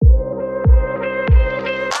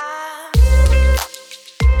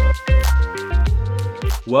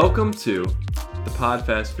Welcome to the Pod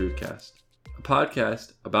Fast Foodcast, a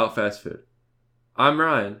podcast about fast food. I'm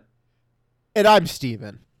Ryan. And I'm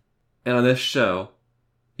Steven. And on this show,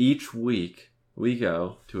 each week we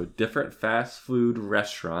go to a different fast food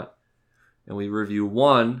restaurant and we review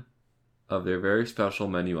one of their very special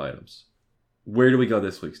menu items. Where do we go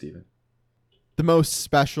this week, Steven? The most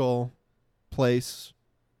special place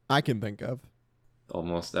I can think of.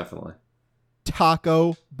 Almost definitely.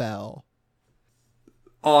 Taco Bell.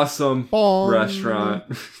 Awesome Bong. restaurant.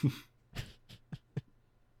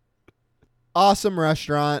 Awesome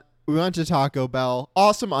restaurant. We went to Taco Bell.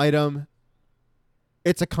 Awesome item.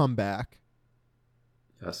 It's a comeback.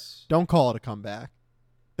 Yes. Don't call it a comeback.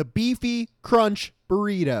 The Beefy Crunch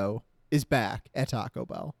Burrito is back at Taco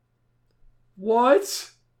Bell.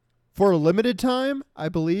 What? For a limited time, I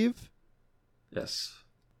believe. Yes.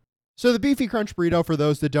 So the Beefy Crunch Burrito, for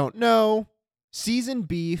those that don't know, seasoned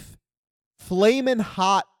beef, flamin'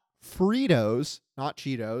 hot Fritos, not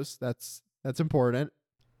Cheetos. That's important.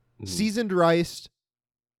 Mhm. Seasoned rice,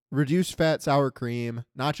 reduced fat sour cream,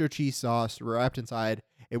 nacho cheese sauce wrapped inside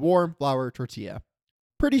a warm flour tortilla.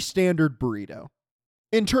 Pretty standard burrito.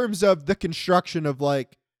 In terms of the construction of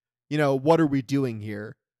what are we doing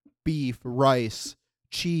here? Beef, rice,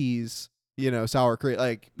 cheese, sour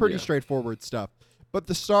cream, pretty straightforward stuff. But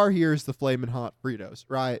the star here is the flamin' hot Fritos,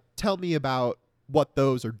 right? Tell me about what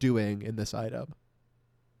those are doing in this item.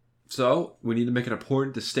 So, we need to make an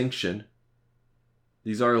important distinction.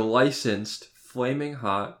 These are licensed flaming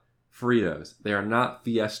hot Fritos. They are not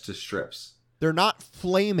Fiesta strips. They're not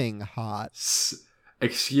flaming hot.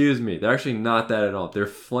 Excuse me. They're actually not that at all. They're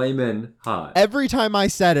flamin' hot. Every time I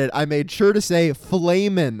said it, I made sure to say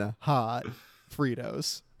flamin' hot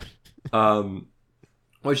Fritos.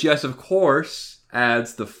 Which, yes, of course,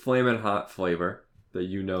 adds the flamin' hot flavor that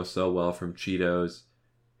you know so well from Cheetos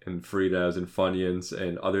and Fritos and Funyuns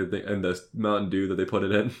and other things, and the Mountain Dew that they put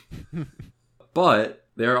it in. But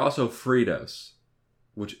they are also Fritos,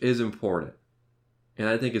 which is important. And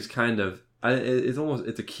I think it's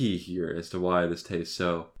it's a key here as to why this tastes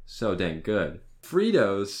so dang good.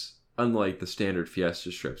 Fritos, unlike the standard Fiesta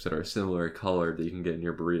strips that are similar color that you can get in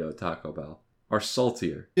your burrito at Taco Bell, are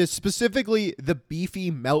saltier. It's specifically the Beefy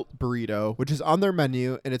Melt Burrito, which is on their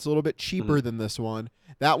menu, and it's a little bit cheaper than this one.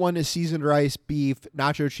 That one is seasoned rice, beef,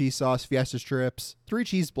 nacho cheese sauce, Fiesta strips, 3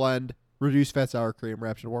 cheese blend, reduced fat sour cream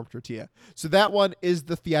wrapped in a warm tortilla. So that one is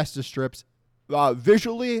the Fiesta strips.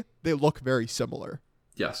 Visually, they look very similar.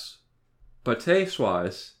 Yes. But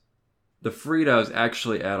taste-wise, the Fritos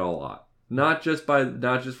actually add a lot. Not just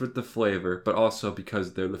with the flavor, but also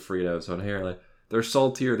because they're the Fritos. So inherently, they're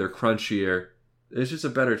saltier, they're crunchier. It's just a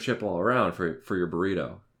better chip all around for your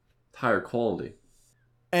burrito. Higher quality.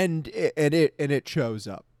 And it shows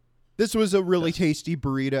up. This was a really tasty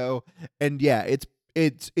burrito, and yeah,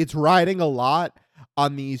 it's riding a lot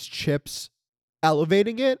on these chips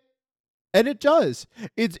elevating it, and it does.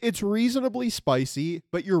 It's reasonably spicy,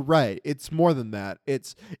 but you're right. It's more than that.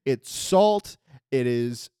 It's salt, it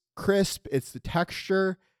is crisp, it's the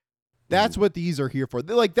texture. That's what these are here for.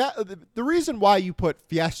 Like that, the reason why you put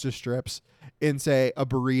Fiesta strips in, say, a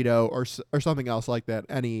burrito or something else like that,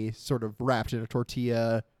 any sort of wrapped in a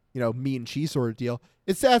tortilla, meat and cheese sort of deal,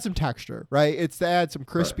 it's to add some texture, right? It's to add some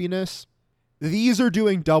crispiness. Right. These are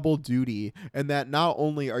doing double duty, and that not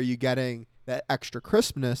only are you getting that extra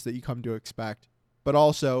crispness that you come to expect, but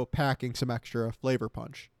also packing some extra flavor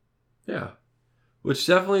punch. Yeah. Which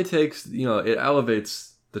definitely takes, it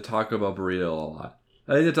elevates the Taco Bell burrito a lot.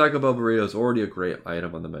 I think the Taco Bell burrito is already a great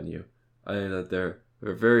item on the menu. I think that they're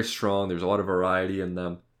very strong. There's a lot of variety in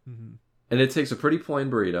them. Mm-hmm. And it takes a pretty plain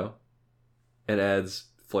burrito and adds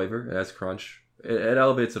flavor, it adds crunch. It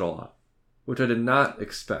elevates it a lot, which I did not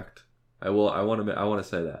expect. I want to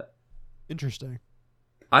say that. Interesting.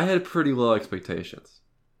 I had pretty low expectations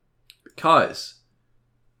because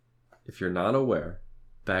if you're not aware,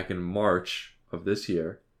 back in March of this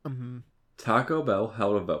year, Taco Bell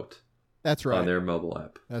held a vote. That's right. On their mobile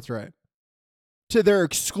app. That's right. To their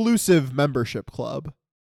exclusive membership club.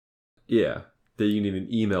 Yeah. That you need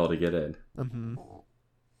an email to get in.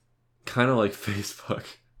 Kind of like Facebook.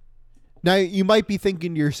 Now, you might be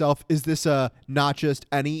thinking to yourself, is this a not just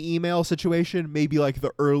any email situation? Maybe like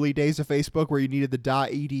the early days of Facebook where you needed the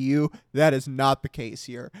 .edu? That is not the case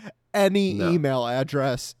here. Any email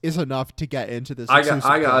address is enough to get into this. I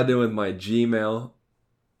got to do with my Gmail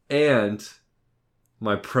and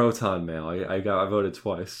my Proton mail. I voted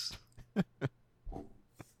twice.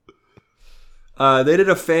 They did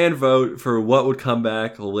a fan vote for what would come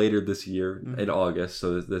back later this year in August.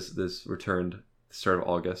 So this returned start of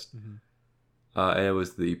August. And it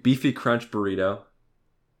was the Beefy Crunch Burrito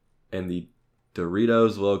and the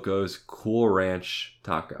Doritos Locos Cool Ranch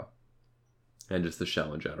Taco. And just the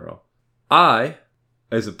shell in general. I,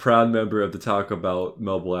 as a proud member of the Taco Bell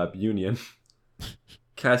mobile app union,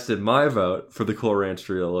 casted my vote for the Cool Ranch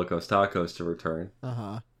Dorito Locos Tacos to return.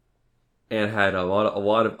 And had a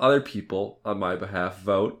lot of other people on my behalf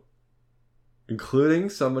vote, including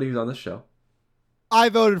somebody who's on the show. I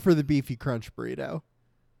voted for the Beefy Crunch Burrito.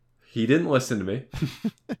 He didn't listen to me.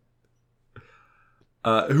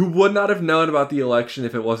 Who would not have known about the election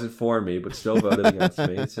if it wasn't for me, but still voted against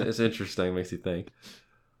me. It's interesting, makes you think.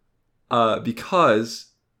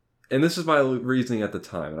 Because, and this is my reasoning at the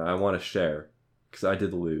time, and I want to share, because I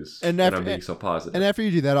did lose, and I'm being so positive. And after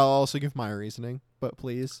you do that, I'll also give my reasoning, but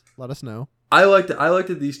please, let us know. I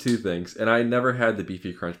liked these two things, and I never had the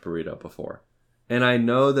Beefy Crunch Burrito before. And I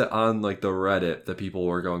know that on like the Reddit that people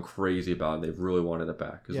were going crazy about, and they really wanted it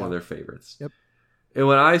back. It was one of their favorites. Yep. And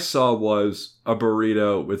what I saw was a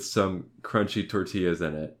burrito with some crunchy tortillas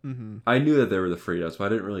in it. Mm-hmm. I knew that they were the Fritos, but I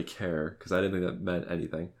didn't really care because I didn't think that meant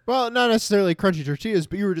anything. Well, not necessarily crunchy tortillas,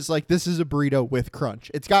 but you were just like, this is a burrito with crunch.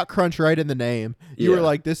 It's got crunch right in the name. You were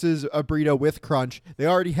like, this is a burrito with crunch. They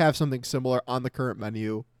already have something similar on the current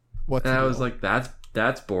menu. And I was like,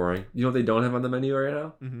 that's boring. You know what they don't have on the menu right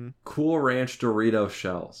now? Mm-hmm. Cool Ranch Dorito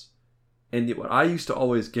shells. And what I used to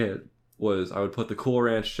always get was I would put the Cool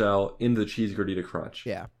Ranch shell into the cheesy gordita crunch.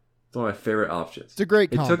 Yeah. It's one of my favorite options. It's a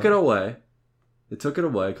great combo. It took it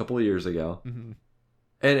away a couple of years ago. Mm-hmm.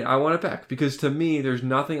 And I want it back because to me, there's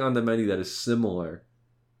nothing on the menu that is similar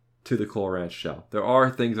to the Cool Ranch shell. There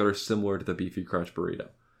are things that are similar to the Beefy Crunch Burrito.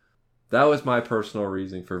 That was my personal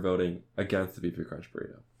reasoning for voting against the Beefy Crunch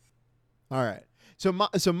Burrito. All right. So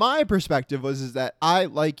my perspective is that I,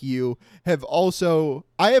 like you, I have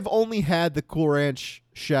only had the Cool Ranch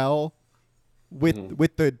shell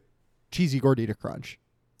with the cheesy gordita crunch.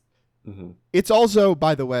 Mm-hmm. It's also,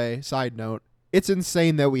 by the way, side note, it's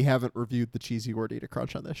insane that we haven't reviewed the cheesy gordita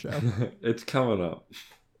crunch on this show. It's coming up.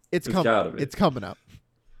 It's coming up.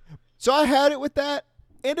 So I had it with that,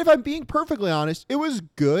 and if I'm being perfectly honest, it was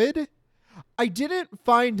good. I didn't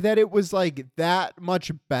find that it was like that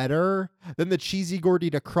much better than the cheesy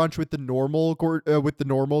gordita crunch with the normal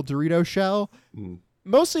Dorito shell.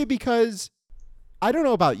 Mostly because I don't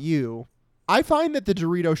know about you, I find that the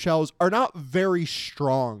Dorito shells are not very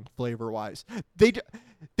strong flavor-wise.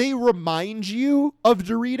 They remind you of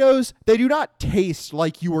Doritos. They do not taste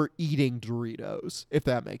like you are eating Doritos, if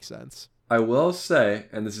that makes sense. I will say,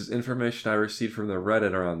 and this is information I received from the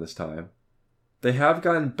Reddit around this time, they have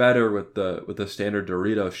gotten better with the standard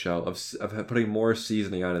Dorito shell of putting more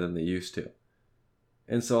seasoning on it than they used to.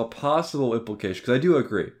 And so a possible implication, because I do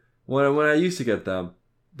agree, when I used to get them,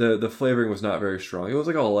 the flavoring was not very strong. It was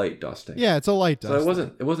like a light dusting. Yeah, it's a light dusting.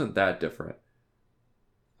 So it wasn't that different.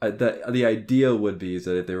 The idea would be is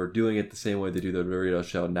that if they were doing it the same way they do the Burrito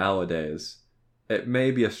shell nowadays, it may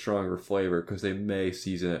be a stronger flavor because they may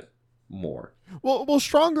season it more. Well,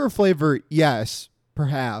 stronger flavor, yes,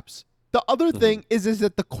 perhaps. The other thing is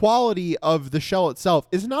that the quality of the shell itself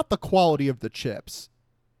is not the quality of the chips.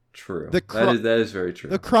 True. That is very true.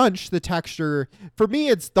 The crunch, the texture, for me,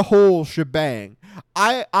 it's the whole shebang.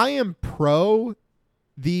 I am pro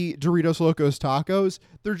the Doritos Locos Tacos.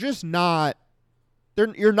 They're just not.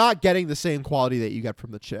 You're not getting the same quality that you get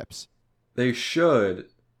from the chips. They should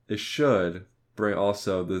bring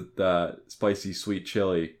also the spicy sweet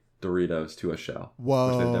chili Doritos to a shell. Whoa,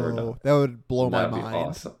 which they've never done. That would blow my mind. That'd be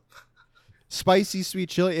awesome. Spicy sweet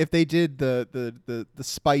chili. If they did the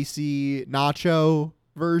spicy nacho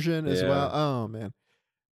version as well. Oh man,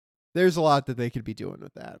 there's a lot that they could be doing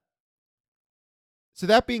with that. So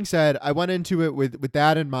that being said, I went into it with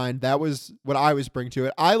that in mind. That was what I was bringing to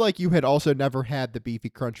it. I, like you, had also never had the Beefy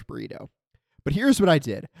Crunch Burrito. But here's what I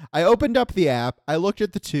did. I opened up the app, I looked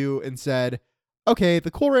at the two and said, okay,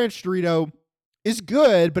 the Cool Ranch Dorito is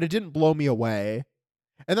good, but it didn't blow me away.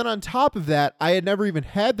 And then on top of that, I had never even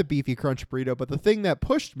had the Beefy Crunch Burrito, but the thing that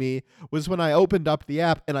pushed me was when I opened up the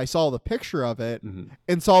app and I saw the picture of it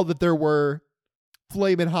and saw that there were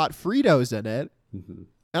flamin' hot Fritos in it. Mm-hmm.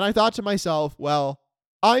 And I thought to myself, well,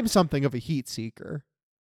 I'm something of a heat seeker.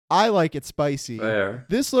 I like it spicy. Fair.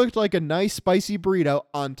 This looked like a nice spicy burrito.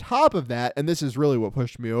 On top of that, and this is really what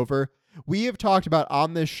pushed me over, we have talked about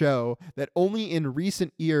on this show that only in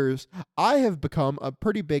recent years, I have become a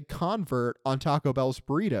pretty big convert on Taco Bell's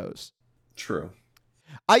burritos. True.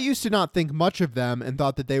 I used to not think much of them and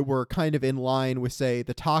thought that they were kind of in line with, say,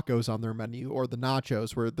 the tacos on their menu or the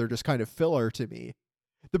nachos, where they're just kind of filler to me.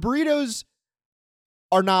 The burritos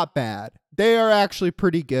are not bad. They are actually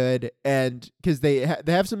pretty good, and because they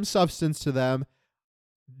have some substance to them.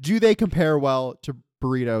 Do they compare well to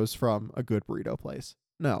burritos from a good burrito place?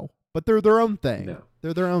 No. but they're their own thing. No.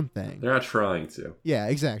 They're their own thing. They're not trying to. Yeah,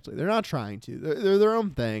 exactly. They're not trying to. They're their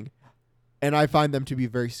own thing, and I find them to be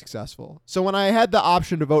very successful. So when I had the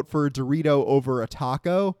option to vote for a Dorito over a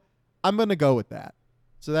taco, I'm gonna go with that.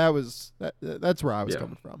 So that's where I was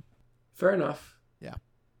coming from. Fair enough. Yeah.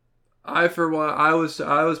 For one, I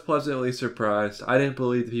was pleasantly surprised. I didn't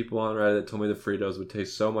believe the people on Reddit that told me the Fritos would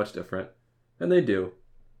taste so much different, and they do.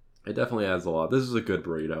 It definitely adds a lot. This is a good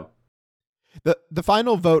burrito. The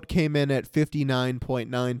final vote came in at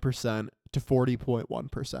 59.9% to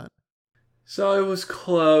 40.1%. So it was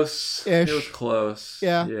close. Ish. It was close.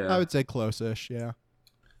 Yeah, I would say close-ish, yeah.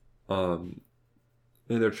 And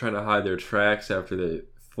they're trying to hide their tracks after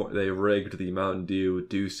they rigged the Mountain Dew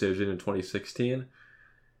decision in 2016.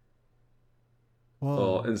 Whoa.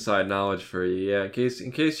 Well, inside knowledge for you. Yeah,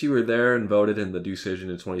 in case you were there and voted in the decision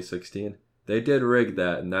in 2016. They did rig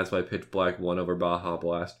that, and that's why Pitch Black won over Baja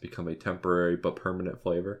Blast to become a temporary but permanent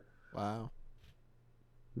flavor. Wow.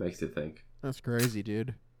 Makes you think. That's crazy,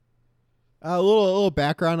 dude. A little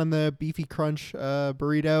background on the Beefy Crunch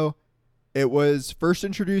burrito. It was first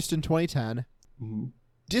introduced in 2010. Mm-hmm.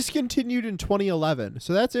 Discontinued in 2011.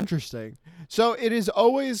 So that's interesting. So it has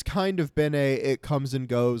always kind of been it comes and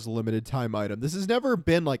goes limited time item. This has never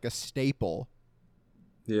been like a staple.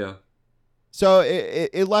 Yeah. So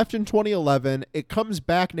it left in 2011. It comes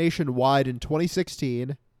back nationwide in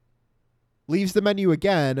 2016. Leaves the menu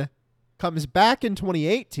again. Comes back in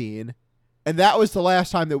 2018. And that was the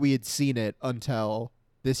last time that we had seen it until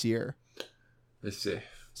this year. Let's see.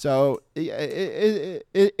 So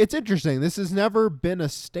it's interesting. This has never been a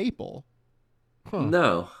staple. Huh.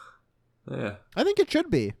 No. Yeah. I think it should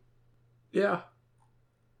be. Yeah.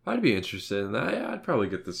 I'd be interested in that. Yeah, I'd probably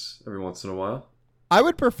get this every once in a while. I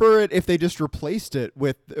would prefer it if they just replaced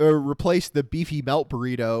the beefy melt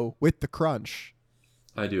burrito with the crunch.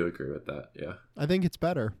 I do agree with that. Yeah. I think it's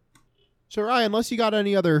better. So Ryan, unless you got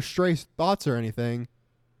any other stray thoughts or anything,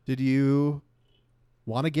 did you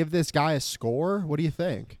want to give this guy a score? What do you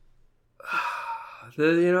think?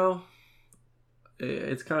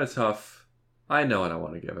 It's kind of tough. I know what I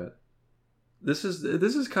want to give it. This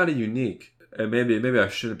is kind of unique, and maybe I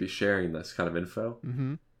shouldn't be sharing this kind of info.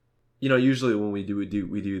 Mm-hmm. Usually when we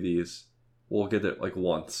do these, we'll get it like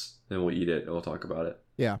once, and we'll eat it, and we'll talk about it.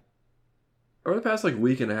 Yeah. Over the past like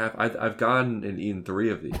week and a half, I've gone and eaten 3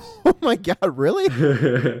 of these. Oh my god, really?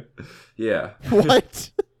 Yeah. What?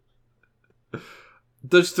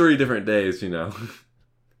 There's 3 different days,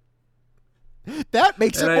 That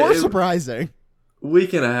makes it more surprising.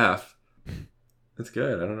 Week and a half. That's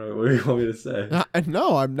good. I don't know what you want me to say.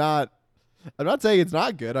 No, I'm not saying it's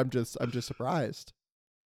not good. I'm just surprised.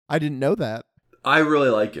 I didn't know that. I really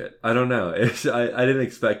like it. I don't know. I didn't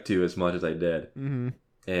expect to as much as I did. Mm-hmm.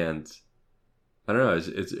 And I don't know.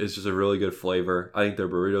 It's just a really good flavor. I think their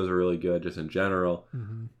burritos are really good just in general.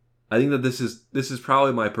 Mm-hmm. I think that this is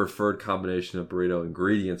probably my preferred combination of burrito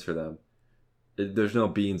ingredients for them. There's no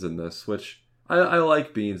beans in this, which I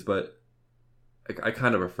like beans, but I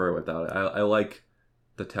kind of prefer it without it. I like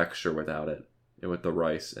the texture without it, and with the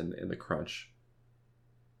rice and the crunch.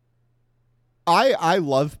 I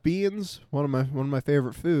love beans. One of my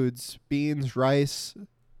favorite foods. Beans, rice.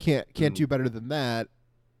 Can't do better than that.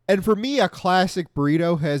 And for me, a classic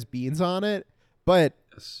burrito has beans on it, but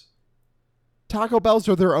Yes. Taco Bells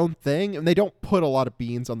are their own thing, and they don't put a lot of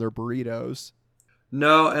beans on their burritos.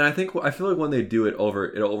 No, and I feel like when they do it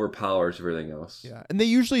overpowers everything else. Yeah, and they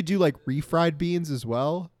usually do like refried beans as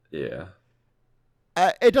well. Yeah.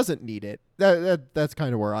 It doesn't need it. That's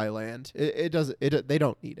kind of where I land. It doesn't. They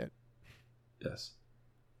don't need it. Yes.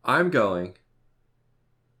 I'm going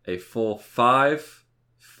a full 5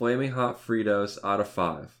 flaming hot Fritos out of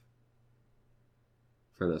 5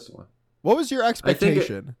 for this one. What was your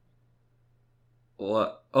expectation?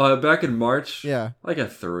 Back in March, Yeah, like a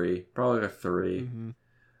 3, probably like a 3. Mm-hmm.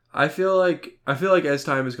 I feel like as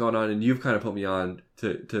time has gone on, and you've kind of put me on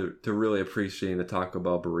to really appreciating the Taco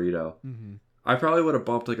Bell burrito. Mm-hmm. I probably would have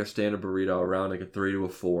bumped like a standard burrito around like a 3 to a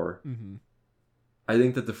 4. Mm-hmm. I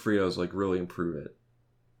think that the Fritos like really improve it.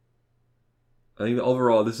 I think that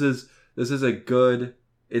overall this is a good.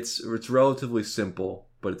 It's relatively simple,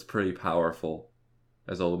 but it's pretty powerful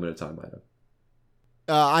as a limited time item.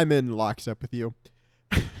 I'm in lockstep with you.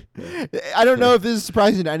 I don't know if this is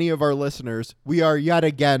surprising to any of our listeners. We are yet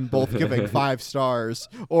again both giving 5 stars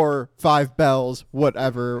or 5 bells,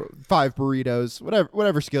 whatever, 5 burritos,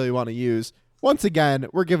 whatever scale you want to use. Once again,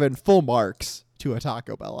 we're giving full marks to a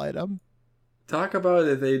Taco Bell item. Talk about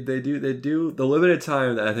it. They do the limited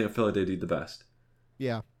time that I feel like they do the best.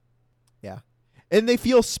 Yeah. And they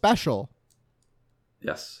feel special.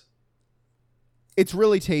 Yes. It's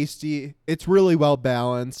really tasty. It's really well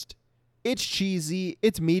balanced. It's cheesy.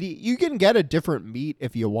 It's meaty. You can get a different meat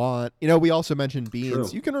if you want. We also mentioned beans. True.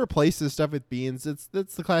 You can replace this stuff with beans.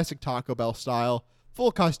 That's the classic Taco Bell style.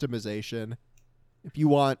 Full customization. If you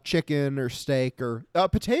want chicken or steak or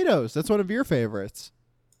potatoes, that's one of your favorites.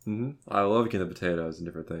 I love getting the potatoes and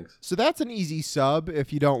different things. So that's an easy sub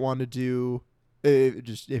if you don't want to do if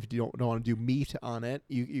you don't want to do meat on it.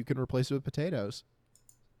 You can replace it with potatoes.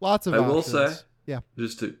 Lots of options. Will say, yeah.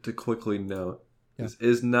 Just to quickly note, Yeah. this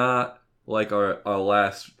is not like our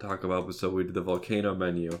last Taco Bell episode. We did the volcano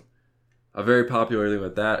menu. A very popular thing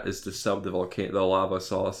with that is to sub the lava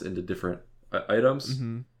sauce into different items.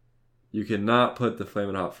 Mm-hmm. You cannot put the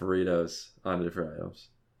Flamin' Hot Burritos on different items.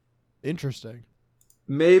 Interesting.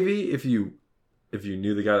 Maybe if you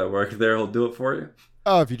knew the guy that worked there, he'll do it for you.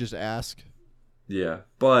 Oh, if you just ask. Yeah,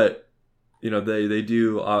 but they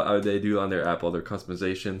do on their app all their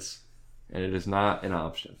customizations, and it is not an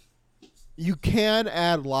option. You can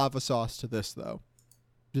add lava sauce to this though.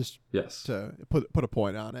 Just yes, to put a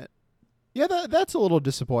point on it. Yeah, that's a little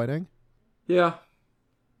disappointing. Yeah.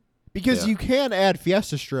 Because you can add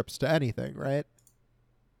Fiesta strips to anything, right?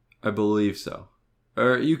 I believe so.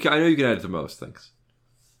 Or I know you can add it to most things.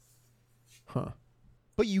 Huh.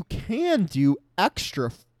 But you can do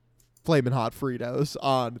extra Flamin' Hot Fritos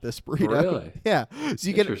on this burrito. Really? Yeah. So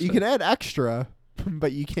you can add extra,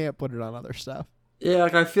 but you can't put it on other stuff. Yeah,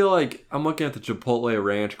 I feel like I'm looking at the Chipotle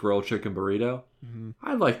Ranch Grilled Chicken Burrito. Mm-hmm.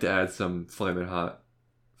 I'd like to add some Flamin' Hot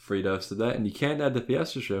Fritos to that, and you can't add the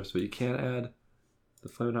Fiesta strips, but you can add the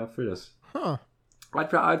Flamin' Hot Fritos. Huh. I'd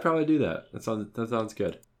probably do that. That sounds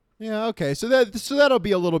good. Yeah. Okay. So that'll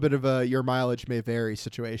be a little bit of a your mileage may vary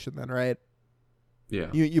situation then, right? Yeah.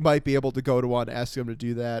 You might be able to go to one, ask them to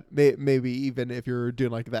do that. Maybe even if you're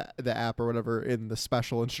doing like the app or whatever in the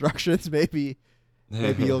special instructions, maybe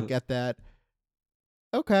you'll get that.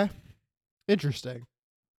 Okay. Interesting.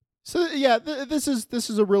 So yeah, this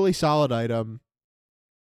is a really solid item.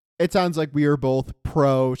 It sounds like we are both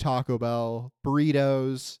pro Taco Bell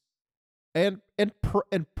burritos and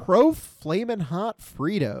pro Flamin' Hot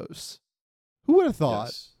Fritos. Who would have thought?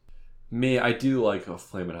 Yes. Me, I do like a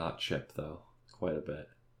Flamin' Hot chip though, quite a bit.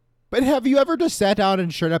 But have you ever just sat down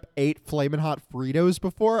and straight up ate Flamin' Hot Fritos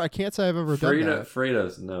before? I can't say I've ever done that.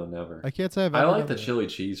 Fritos, no, never. I can't say I've ever I like done the that. chili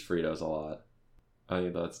cheese Fritos a lot. I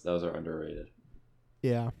think those are underrated.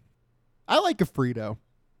 Yeah. I like a Frito.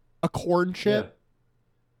 A corn chip.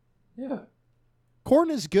 Yeah. Corn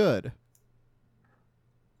is good.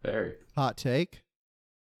 Very. Hot take.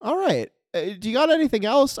 All right. Do you got anything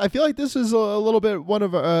else? I feel like this is a little bit one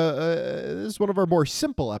of our more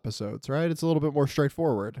simple episodes, right? It's a little bit more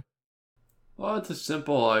straightforward. Well, it's a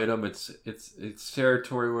simple item. It's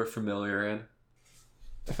territory we're familiar in.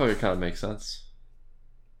 I feel like it kind of makes sense.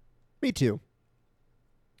 Me too.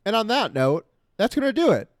 And on that note, that's going to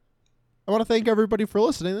do it. I want to thank everybody for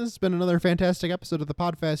listening. This has been another fantastic episode of the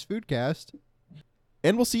Podfast Foodcast.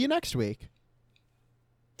 And we'll see you next week.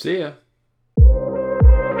 See ya.